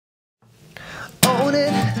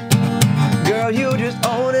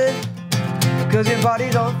'cause your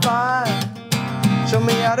body's on fire. Show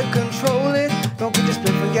me how to control it. Don't get your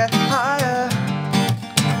split and get higher.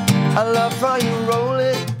 I love how you roll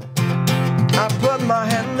it. I put my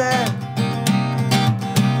hand there.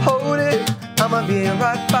 Hold it, I'ma be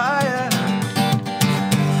right by ya.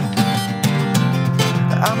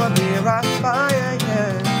 I'ma be right by ya,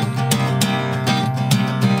 yeah.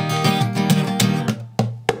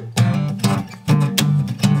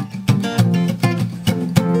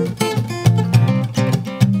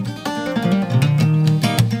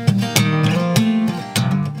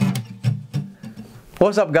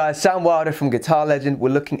 What's up guys, Sam Wilder from Guitar Legend. We're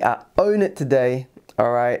looking at Own It today.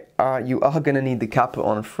 Alright, you are going to need the Capo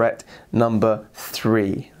on fret number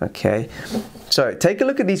 3, okay? So take a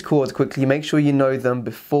look at these chords quickly, make sure you know them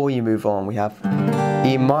before you move on. We have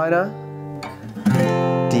E minor,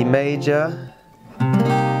 D major,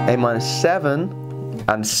 A minor 7,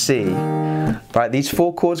 and C. Right, these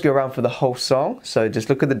 4 chords go around for the whole song, so just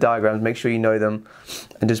look at the diagrams, make sure you know them,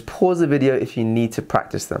 and just pause the video if you need to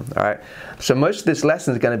practice them. Alright, so most of this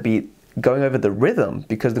lesson is going to be going over the rhythm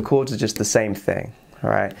because the chords are just the same thing.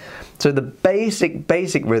 Alright, so the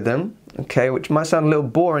basic rhythm, okay, which might sound a little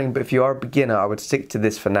boring, but if you are a beginner, I would stick to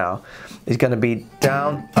this for now, is going to be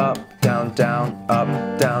down, up, down, down, up,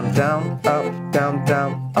 down, down, up, down,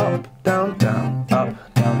 down, up, down, down, up,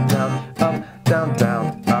 down, down, up, down,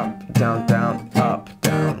 down, up, down, down, up,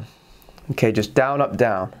 down. Okay, just down, up,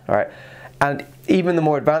 down. Alright, and even the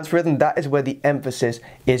more advanced rhythm, that is where the emphasis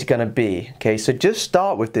is going to be. Okay, so just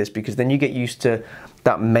start with this because then you get used to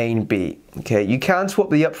that main beat. Okay, you can swap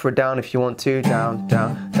the up for a down if you want to. Down,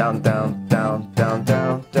 down, down, down, down, down,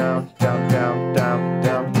 down, down, down, down, down,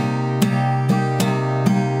 down.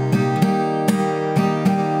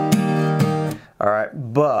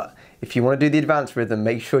 Alright, but if you want to do the advanced rhythm,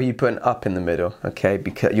 make sure you put an up in the middle, okay,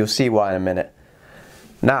 because you'll see why in a minute.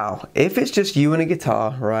 Now, if it's just you and a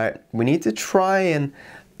guitar, right, we need to try and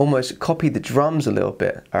almost copy the drums a little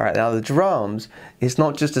bit. Alright, now the drums, it's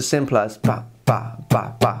not just as simple as ba, ba,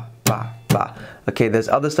 ba, ba, ba, ba. Okay, there's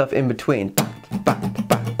other stuff in between. Ba, ba,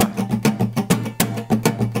 ba, ba.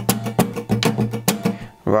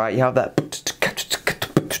 Right, you have that.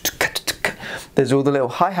 There's all the little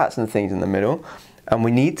hi-hats and things in the middle, and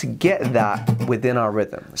we need to get that within our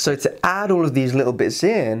rhythm. So to add all of these little bits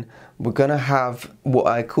in, we're gonna have what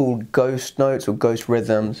I call ghost notes or ghost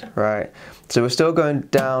rhythms, right? So we're still going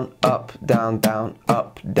down, up, down, down,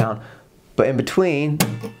 up, down, but in between,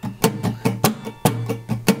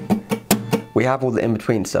 we have all the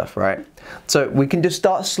in-between stuff, right? So we can just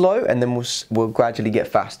start slow and then we'll gradually get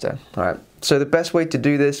faster, all right? So the best way to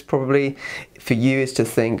do this probably for you is to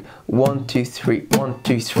think 1, 2, 3, 1,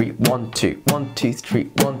 2, 3, 1, 2, 1, 2, 3,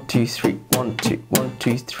 1, 2, 3, 1, 2, 1,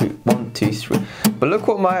 2, 3, 1, 2, 3. But look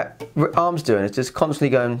what my arm's doing. It's just constantly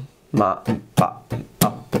going ma, ba,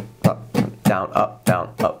 up, down, up, down,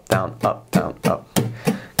 up, down, up, down, up.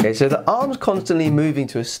 Okay, so the arm's constantly moving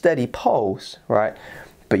to a steady pulse, right?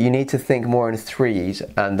 But you need to think more in 3s,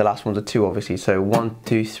 and the last one's a 2 obviously. So 1,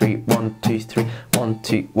 2, 3, 1, 2, 3, 1,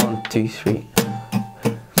 2, 1, 2, 3.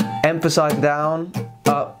 Emphasize down,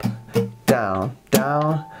 up, down,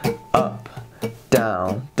 down, up,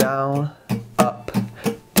 down, down, up,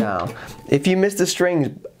 down. If you miss the strings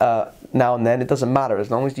now and then, it doesn't matter as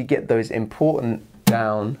long as you get those important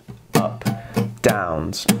down, up,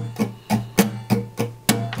 downs.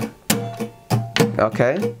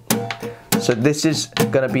 Okay? So this is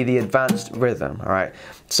going to be the advanced rhythm, alright?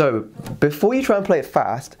 So before you try and play it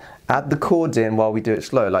fast, add the chords in while we do it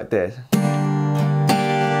slow, like this.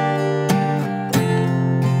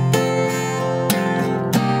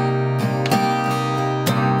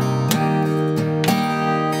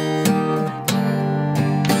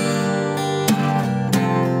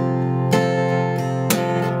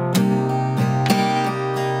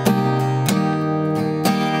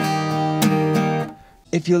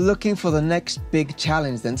 If you're looking for the next big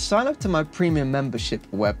challenge, then sign up to my premium membership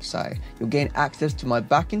website. You'll gain access to my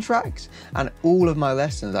backing tracks and all of my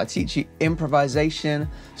lessons. I teach you improvisation,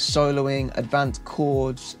 soloing, advanced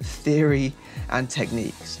chords, theory, and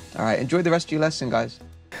techniques. All right, enjoy the rest of your lesson, guys.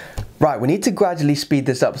 Right, we need to gradually speed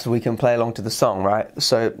this up so we can play along to the song, right?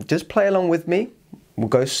 So just play along with me. We'll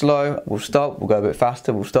go slow, we'll stop, we'll go a bit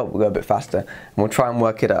faster, we'll stop, we'll go a bit faster, and we'll try and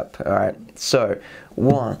work it up, all right? So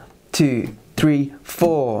 1, 2, 3,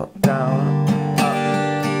 4, down, up,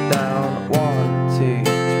 down, 1, 2,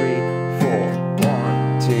 3, 4,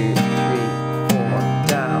 1, 2, 3, 4,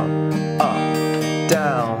 down, up,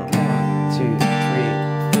 down, 1, 2, 3,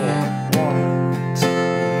 4, 1, 2,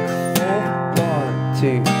 4, 1,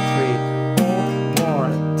 2, 3, 4,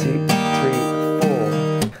 1, 2,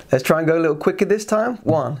 3, 4. Let's try and go a little quicker this time.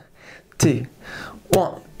 1, 2,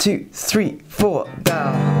 1, 2, 3, 4.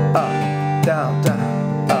 Down, up, down,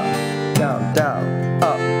 down, up, down, down,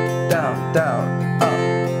 up, down, down, up,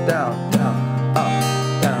 down, down, up,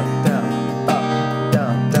 down, down, up,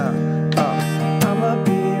 down, down, up. I'ma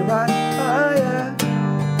be right higher.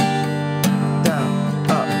 Down,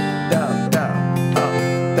 up, down, down, up,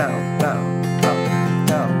 down, down, up,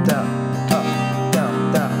 down, down, up,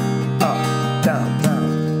 down, down, up, down, down,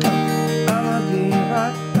 up. I'ma be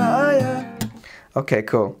right higher. Okay,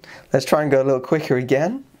 cool. Let's try and go a little quicker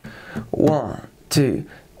again. 1, 2,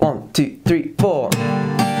 1, 2, 3, 4.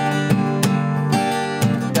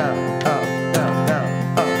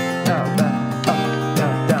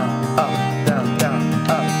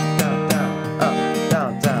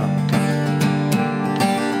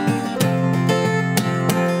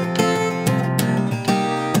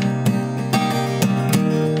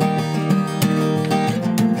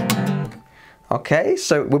 Okay,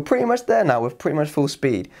 so we're pretty much there now. We're pretty much full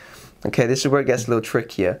speed. Okay, this is where it gets a little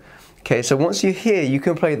trickier. Okay, so once you're here, you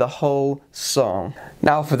can play the whole song.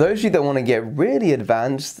 Now, for those of you that want to get really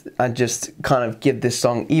advanced and just kind of give this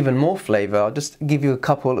song even more flavor, I'll just give you a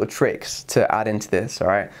couple of tricks to add into this, all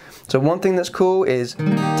right? So one thing that's cool is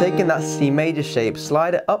taking that C major shape,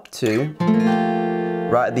 slide it up to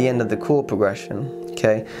right at the end of the chord progression.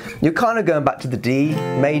 Okay, you're kind of going back to the D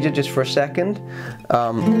major just for a second,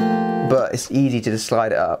 but it's easy to just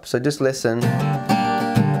slide it up. So just listen.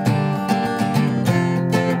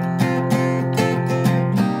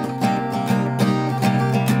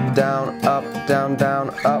 Down, up, down, down,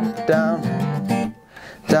 up, down.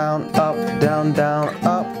 Down, up, down, down,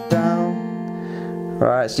 up, down.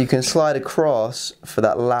 Right, so you can slide across for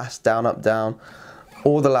that last down, up, down,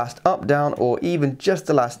 or the last up, down, or even just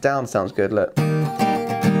the last down sounds good, look.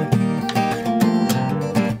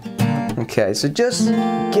 Okay, so just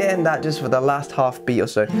getting that just for the last half beat or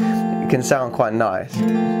so, it can sound quite nice,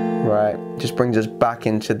 right? Just brings us back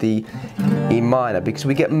into the E minor because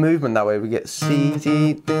we get movement that way. We get C,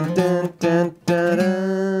 D, dun, dun, dun, dun,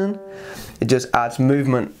 dun. It just adds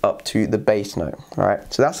movement up to the bass note, right?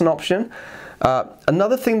 So that's an option.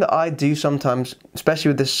 Another thing that I do sometimes, especially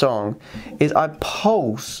with this song, is I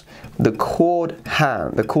pulse the chord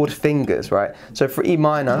hand, the chord fingers, right? So for E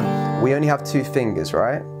minor, we only have 2 fingers,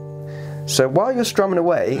 right? So while you're strumming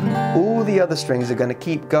away, all the other strings are going to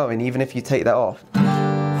keep going even if you take that off.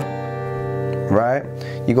 Right?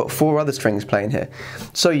 You've got 4 other strings playing here.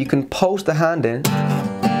 So you can pulse the hand in.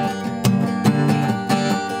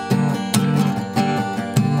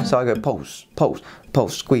 So I go pulse, pulse,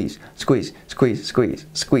 pulse, squeeze, squeeze, squeeze, squeeze,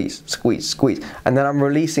 squeeze, squeeze, squeeze. And then I'm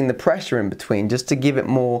releasing the pressure in between just to give it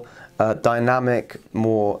more dynamic,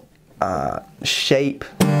 more shape.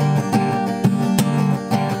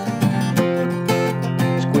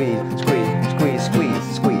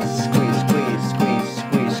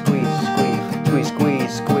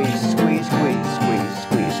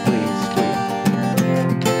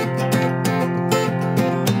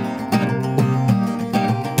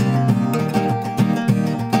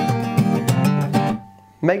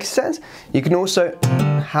 Makes sense? You can also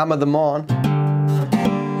hammer them on.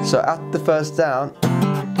 So at the first down,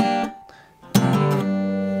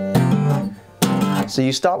 so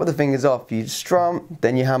you start with the fingers off, you strum,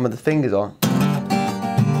 then you hammer the fingers on.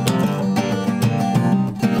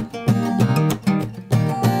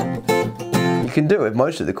 You can do it with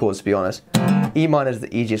most of the chords, to be honest. E minor is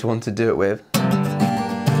the easiest one to do it with.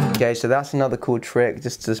 Okay, so that's another cool trick,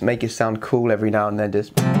 just to make it sound cool every now and then,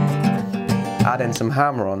 just add in some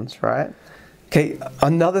hammer-ons, right? Okay,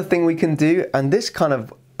 another thing we can do, and this kind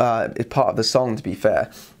of is part of the song, to be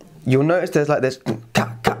fair. You'll notice there's like this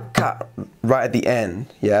cut, cut, cut right at the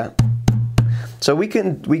end, yeah? So we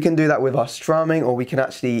can do that with our strumming, or we can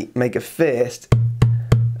actually make a fist,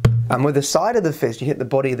 and with the side of the fist, you hit the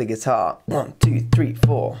body of the guitar. 1, 2, 3,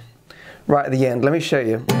 4. Right at the end. Let me show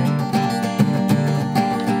you.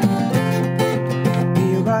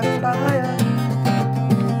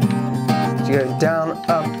 You go down,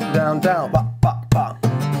 up, down, down, ba, ba, ba.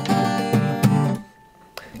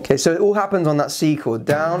 Okay, so it all happens on that C chord.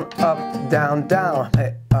 Down, up, down, down,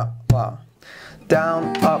 hey, up, ba.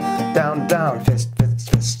 Down, up, down, down, fist, fist,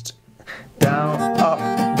 fist. Down, up,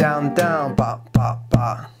 down, down, ba, ba,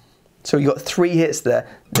 ba. So you got 3 hits there.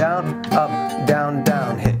 Down, up, down,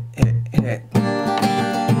 down, hit, hit, hit.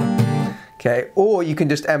 Okay, or you can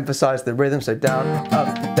just emphasize the rhythm. So down,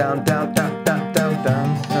 up, down, down, down, down, down,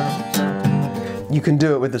 down, down. You can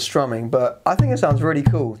do it with the strumming, but I think it sounds really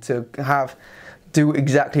cool to do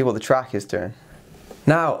exactly what the track is doing.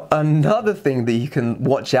 Now, another thing that you can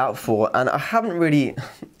watch out for, and I haven't really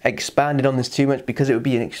expanded on this too much because it would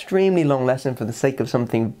be an extremely long lesson for the sake of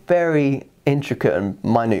something very intricate and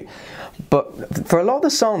minute. But for a lot of the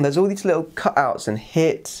song, there's all these little cutouts and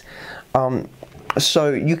hits.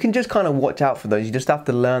 So you can just kind of watch out for those. You just have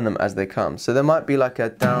to learn them as they come. So there might be like a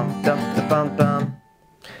down, down, down, down,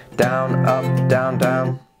 down, up, down,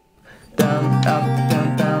 down, down, up,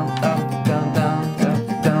 down, down, up, down, down,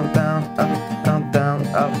 down, down, up, down, down,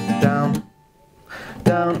 up, down,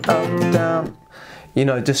 down, up, down. You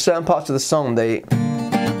know, just certain parts of the song,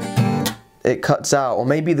 it cuts out, or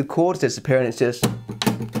maybe the chords disappear and it's just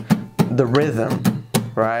the rhythm,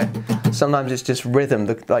 right? Sometimes it's just rhythm,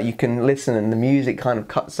 like you can listen and the music kind of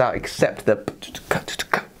cuts out except the.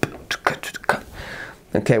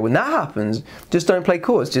 Okay, when that happens, just don't play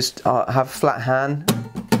chords, just have flat hand,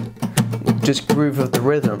 just groove with the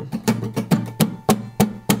rhythm.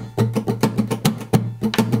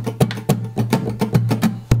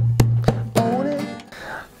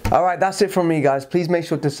 Alright, that's it from me, guys. Please make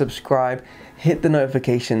sure to subscribe, hit the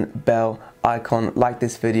notification bell icon, like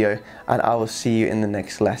this video, and I will see you in the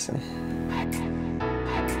next lesson.